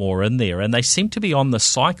little bit more in there. And they seem to be on the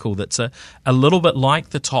cycle that's a little bit like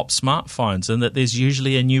the top smartphones, in that there's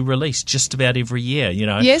usually a new release just about every year.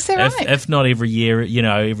 Yes, they're right. If not every year,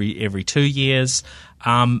 every 2 years.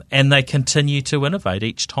 And they continue to innovate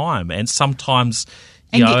each time, and sometimes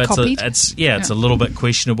it's a little bit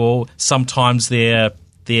questionable. Sometimes they're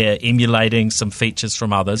emulating some features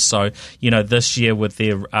from others. So this year with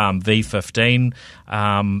their V15,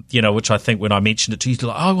 which I think when I mentioned it to you, you're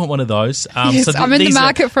like, oh, I want one of those. Yes, so I'm in the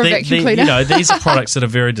market for a vacuum cleaner. These are products that are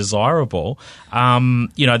very desirable.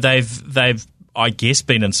 They've I guess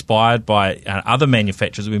been inspired by other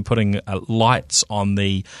manufacturers who've been putting lights on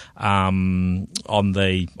the I don't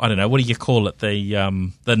know, what do you call it,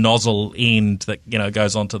 the nozzle end that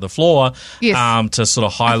goes onto the floor, yes. To sort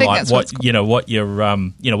of highlight what you're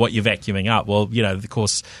vacuuming up. Well, of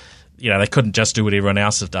course, they couldn't just do what everyone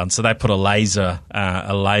else has done, so they put a laser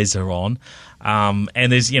on, and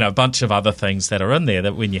there's a bunch of other things that are in there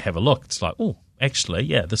that when you have a look, it's like, oh, actually,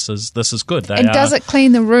 this is good. Does it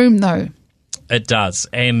clean the room though? It does.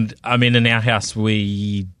 And I mean, in our house,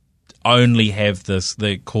 we only have the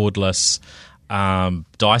cordless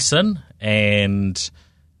Dyson. And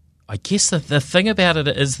I guess the thing about it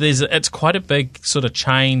is it's quite a big sort of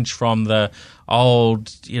change from the old,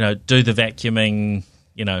 do the vacuuming,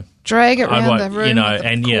 drag it around the room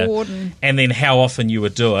with the cord. And then how often you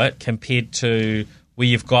would do it compared to where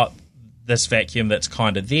you've got this vacuum that's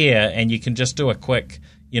kind of there, and you can just do a quick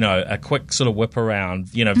a quick sort of whip around,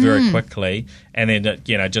 very quickly, and then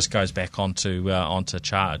it, just goes back onto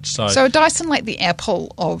charge. So Dyson like the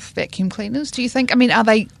Apple of vacuum cleaners, do you think? I mean, are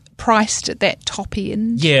they priced at that top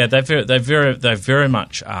end? Yeah, they very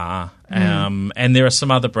much are. And there are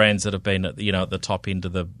some other brands that have been at the top end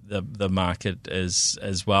of the market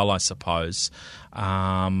as well, I suppose.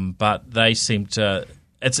 But they seem to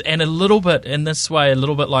and a little bit in this way, a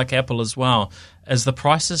little bit like Apple as well, as the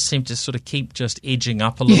prices seem to sort of keep just edging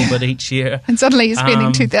up a little bit each year. And suddenly you're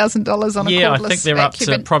spending $2,000 on a cordless Yeah, I think they're vacuum.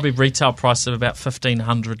 up to probably retail price of about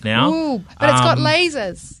 $1,500 now. Ooh, but it's got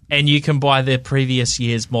lasers. And you can buy their previous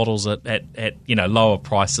year's models at lower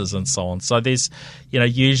prices and so on. So there's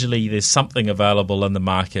usually there's something available in the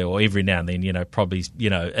market, or every now and then probably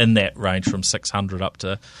in that range from $600 up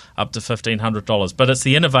to $1,500. But it's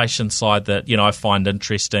the innovation side that I find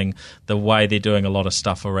interesting. The way they're doing a lot of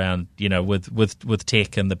stuff around with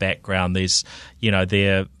tech in the background. There's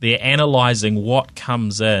they're analysing what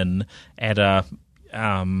comes in at a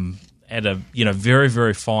very,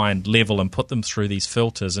 very fine level and put them through these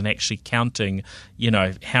filters and actually counting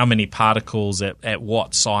how many particles at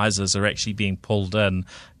what sizes are actually being pulled in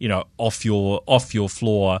off your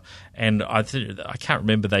floor. And I can't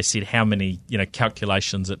remember, they said how many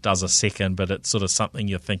calculations it does a second, but it's sort of something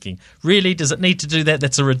you're thinking, really, does it need to do that?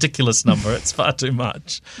 That's a ridiculous number. It's far too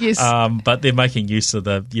much. Yes. But they're making use of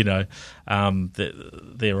their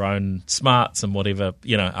own smarts and whatever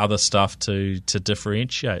other stuff to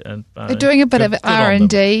differentiate. And they're doing a bit of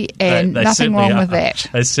R&D, and they nothing wrong with that.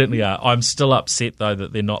 They certainly are. I'm still upset though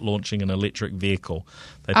that they're not launching an electric vehicle.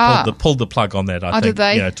 They pulled the plug on that. I think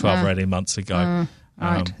 12 or 18 months ago.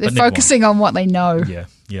 Right. They're focusing on what they know. Yeah.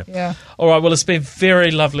 All right. Well, it's been very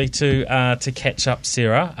lovely to catch up,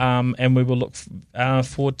 Sarah, and we will look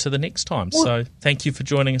forward to the next time. Well, so thank you for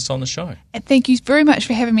joining us on the show. And thank you very much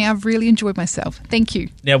for having me. I've really enjoyed myself. Thank you.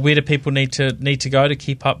 Now, where do people need to go to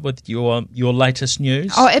keep up with your latest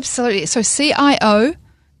news? Oh, absolutely. So cio.co.nz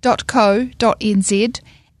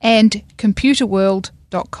and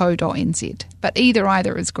computerworld.co.nz. But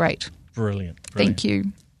either is great. Brilliant. Thank you.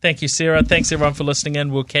 Thank you, Sarah. Thanks, everyone, for listening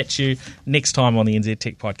in. We'll catch you next time on the NZ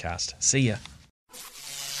Tech Podcast. See ya.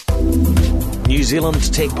 New Zealand's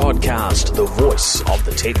Tech Podcast, the voice of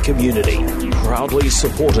the tech community. Proudly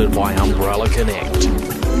supported by Umbrella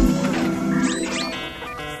Connect.